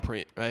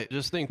footprint, right?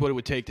 Just think what it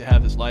would take to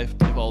have this life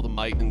if all the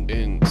might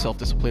and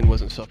self-discipline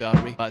wasn't sucked out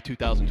of me. By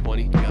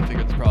 2020, we gotta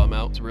figure this problem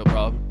out. It's a real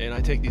problem. And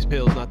I take these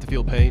pills not to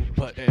feel pain,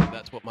 but damn,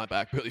 that's what my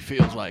back really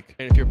feels like.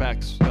 And if your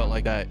back's felt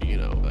like that, you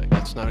know, like,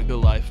 that's not a good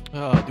life.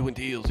 Doing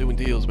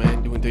deals,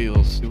 man. Doing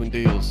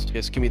deals.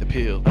 Yes, give me the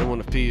pill. I don't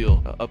want to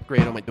feel.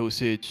 Upgrade on my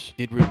dosage.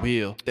 Did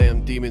real.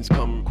 Damn, demons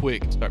come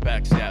quick. Start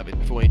backstabbing.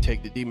 Before you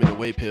take the demon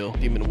away pill.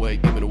 Demon away.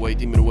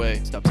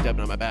 Stop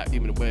stabbing on my back.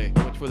 Demon away.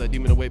 How much for that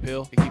demon away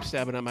pill? It keeps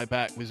stabbing on my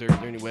back. Wizard, is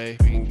there any way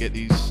we can get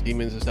these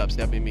demons to stop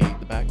stabbing me in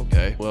the back?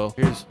 Okay, well,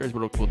 here's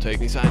what we'll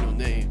take. Sign your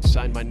name.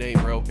 Sign my name,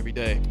 bro. Every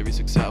day. Every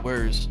 6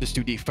 hours. Just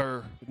to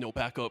defer. With no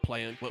backup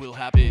plan. What will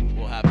happen?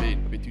 Will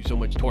happen. I've been through so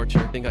much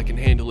torture. Think I can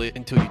handle it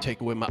until you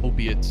take away my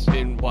opiates.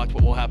 And watch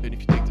what will happen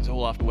if you take this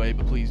whole off the way.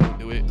 But please don't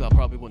do it. 'Cause I'll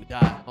probably want to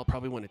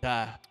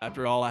die.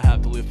 After all I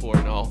have to live for,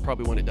 and I'll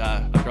probably want to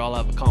die. After all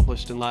I've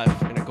accomplished in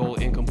life and a goal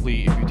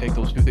incomplete. If you take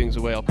those 2 things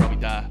away, I'll probably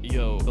die.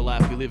 Yo, the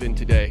life we live in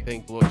today.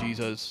 Thank the Lord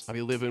Jesus. I'll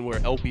be living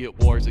where opiate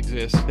wars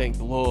exist. Thank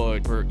the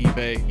Lord for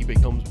eBay.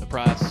 eBay comes with a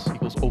price.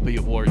 Equals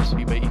opiate wars.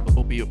 eBay equals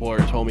opiate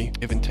wars, homie.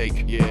 Give and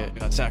take. Yeah,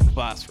 got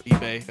sacrifice for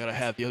eBay. Gotta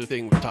have the other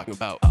thing we're talking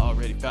about. I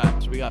already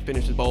got. So we gotta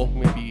finish this bowl.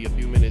 Maybe a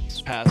few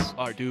minutes past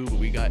our due, but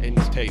we got in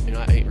this tape and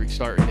I ain't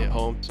restarting it,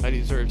 home. So I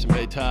deserve some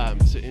bedtime.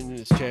 Sitting in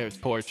this chair is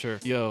torture.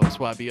 Yo, that's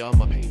why I be on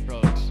my pain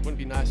drugs. Wouldn't it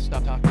be nice to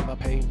stop talking about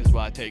pain? That's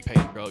why I take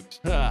pain drugs.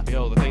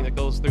 Yo, the thing that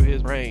goes through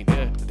his brain.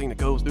 Yeah, the thing that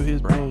goes through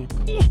his brain.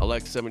 I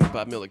like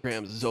 75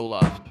 milligrams of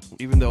Zoloft,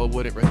 even though I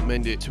wouldn't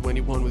recommend it to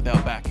anyone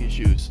without back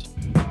issues.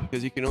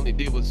 Because you can only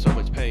deal with so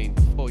much pain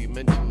before you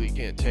mentally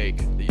can't take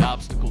the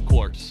obstacle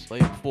course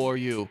laid before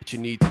you that you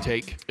need to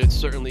take. It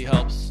certainly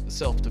helps. The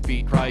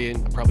self-defeat,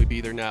 crying, I'd probably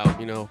be there now,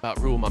 you know, about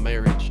ruin my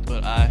marriage.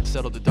 But I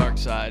settled the dark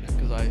side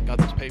because I got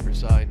this paper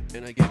signed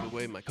and I gave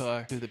away my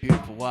car to the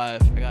beautiful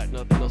wife. I got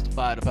nothing else to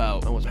fight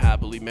about. I was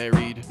happily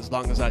married. As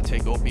long as I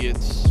take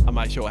opiates, I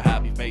might show a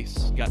happy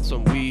face. Got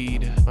some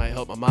weed, might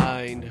help my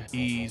mind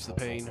ease the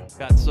pain.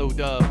 Got so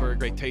up for a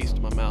great taste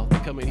in my mouth. I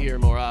come in here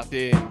more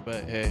often,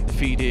 but hey,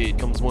 defeated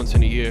comes once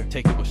in a year.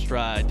 Take it with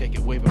stride, take it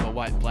waving my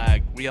white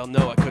flag. We all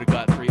know I could have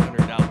got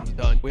 300 albums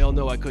done. We all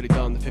know I could have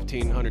done the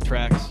 1,500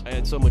 tracks. I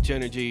had so much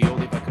energy,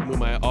 only if I could move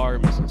my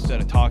arms instead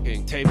of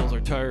talking. Tables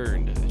are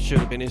turned. It should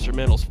have been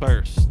instrumentals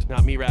first.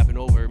 Not me rapping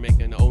over,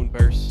 making my own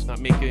verse. Not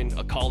making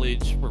a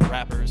college for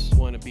rappers.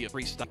 Want to be a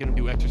freestyle. Gonna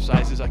do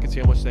exercises. I can see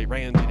how much they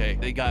ran today.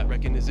 They got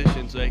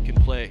recognitions they can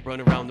play.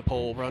 Run around the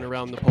pole, run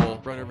around the pole,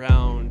 run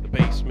around the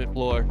basement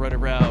floor, run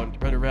around,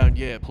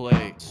 yeah,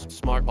 play.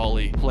 Smart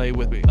Ollie, play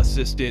with me.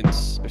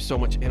 Assistance. There's so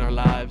much in our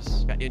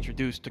lives. Got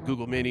introduced to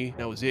Google Mini.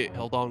 That was it.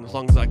 Held on as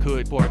long as I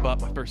could before I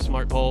bought my first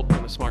smart bulb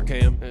and a smart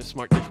cam and a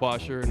smart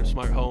dishwasher and a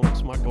smart home,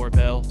 smart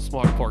doorbell,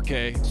 smart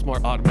 4K,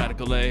 smart automatic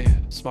delay,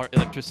 smart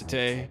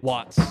electricity,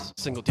 watts,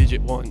 single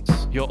digit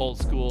ones. Your old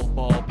school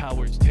ball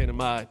powers 10 of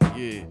mine.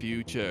 Yeah,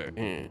 future.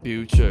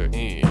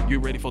 You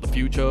ready for the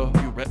future?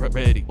 You ready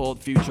for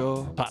the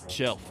future? Top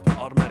shelf,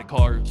 automatic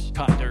cars,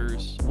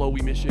 copters, low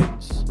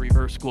emissions,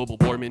 reverse global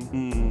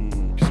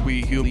warming. Cause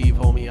we believe,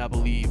 homie, I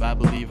believe,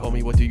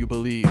 homie, what do you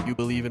believe? You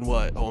believe in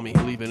what, homie?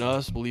 Believe in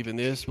us, believe in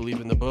this, believe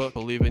in the book,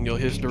 believe in your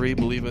history,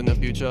 believe in the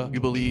future. You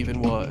believe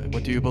in what?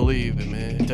 What do you believe in, man?